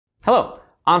Hello,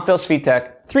 I'm Phil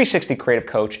Svitek, 360 Creative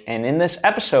Coach, and in this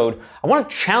episode, I want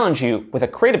to challenge you with a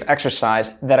creative exercise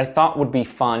that I thought would be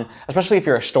fun, especially if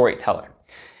you're a storyteller.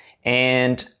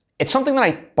 And it's something that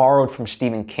I borrowed from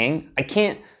Stephen King. I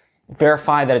can't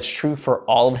verify that it's true for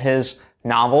all of his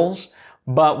novels,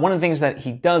 but one of the things that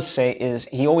he does say is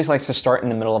he always likes to start in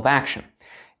the middle of action.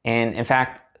 And in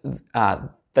fact,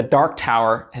 The Dark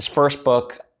Tower, his first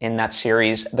book in that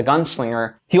series, The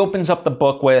Gunslinger, he opens up the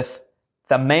book with,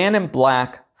 "The man in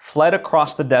black fled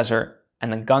across the desert,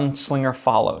 and the gunslinger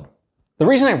followed." The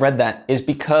reason I read that is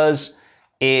because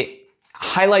it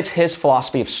highlights his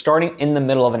philosophy of starting in the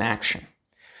middle of an action,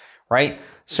 right?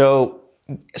 So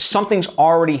something's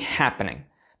already happening.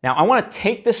 Now, I want to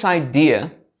take this idea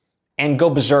and go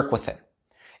berserk with it.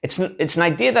 It's an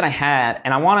idea that I had,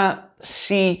 and I want to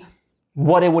see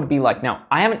what it would be like. Now,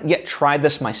 I haven't yet tried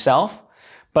this myself,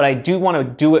 but I do want to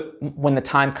do it when the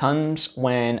time comes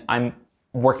when I'm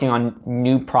working on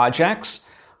new projects.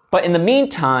 But in the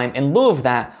meantime, in lieu of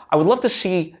that, I would love to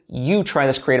see you try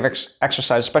this creative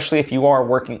exercise, especially if you are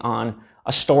working on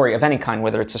a story of any kind,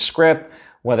 whether it's a script,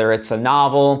 whether it's a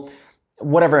novel,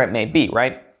 whatever it may be,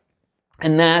 right?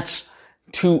 And that's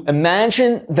to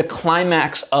imagine the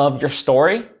climax of your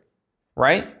story,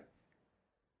 right?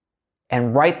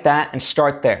 And write that and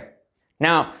start there.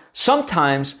 Now,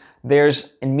 sometimes there's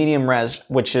in medium res,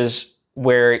 which is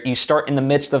where you start in the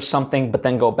midst of something, but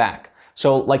then go back.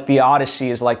 So like the Odyssey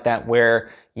is like that, where,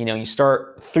 you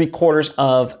start 3/4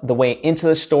 of the way into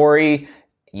the story,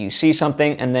 you see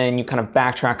something, and then you kind of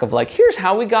backtrack of like, here's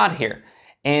how we got here.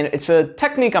 And it's a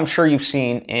technique I'm sure you've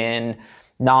seen in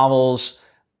novels,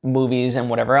 movies, and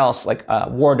whatever else. Like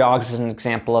War Dogs is an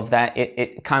example of that.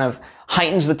 It kind of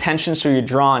heightens the tension so you're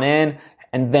drawn in,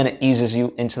 and then it eases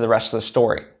you into the rest of the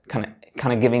story, kind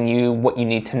of giving you what you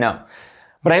need to know.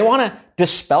 But I want to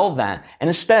dispel that and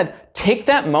instead take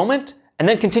that moment and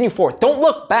then continue forth. Don't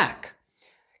look back.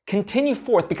 Continue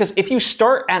forth, because if you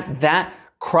start at that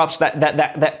crux,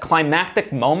 that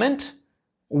climactic moment,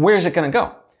 where's it going to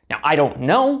go? Now, I don't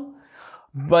know,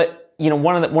 but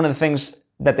one of the things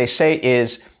that they say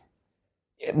is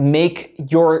make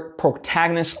your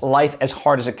protagonist's life as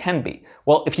hard as it can be.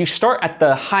 Well, if you start at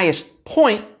the highest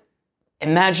point,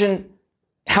 imagine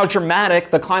how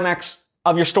dramatic the climax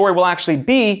of your story will actually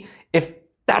be if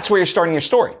that's where you're starting your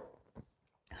story.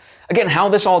 Again, how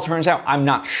this all turns out, I'm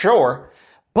not sure,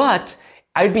 but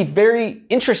I'd be very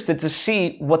interested to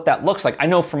see what that looks like. I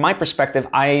know from my perspective,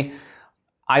 I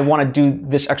want to do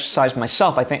this exercise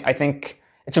myself. I think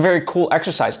it's a very cool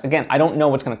exercise. Again, I don't know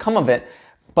what's going to come of it,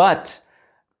 but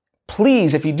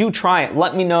please, if you do try it,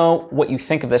 let me know what you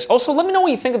think of this. Also, let me know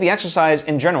what you think of the exercise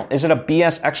in general. Is it a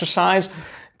BS exercise?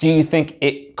 Do you think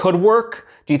it could work?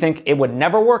 Do you think it would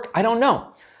never work? I don't know.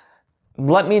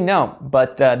 Let me know.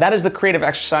 But that is the creative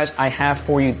exercise I have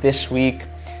for you this week.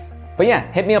 But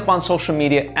yeah, hit me up on social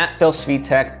media at Phil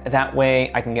Svitek. That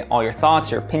way I can get all your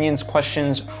thoughts, your opinions,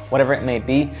 questions, whatever it may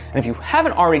be. And if you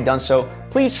haven't already done so,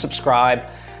 please subscribe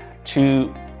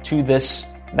to this.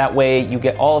 That way you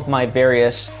get all of my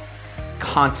various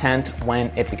content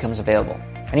when it becomes available.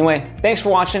 Anyway, thanks for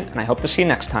watching, and I hope to see you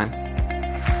next time.